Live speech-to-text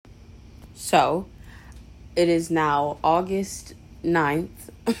So, it is now August 9th,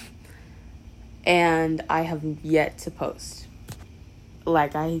 and I have yet to post.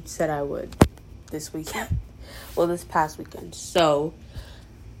 Like I said I would this weekend. Well, this past weekend. So,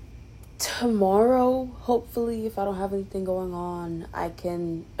 tomorrow, hopefully, if I don't have anything going on, I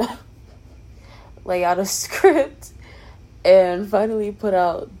can lay out a script and finally put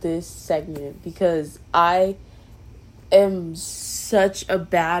out this segment, because I am such a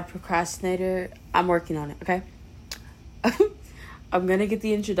bad procrastinator. I'm working on it, okay? I'm gonna get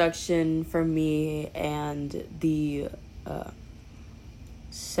the introduction from me and the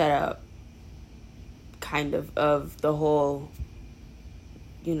setup kind of the whole,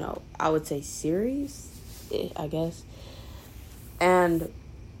 I would say series, I guess. And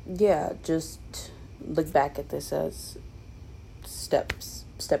yeah, just look back at this as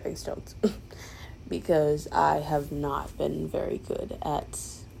stepping stones. Because I have not been very good at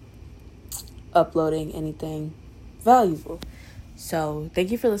uploading anything valuable. So thank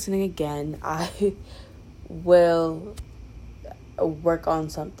you for listening again. I will work on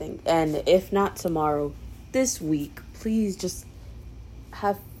something, and if not tomorrow, this week. Please just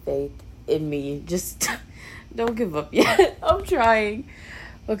have faith in me. Just don't give up yet. I'm trying.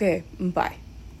 Okay, bye.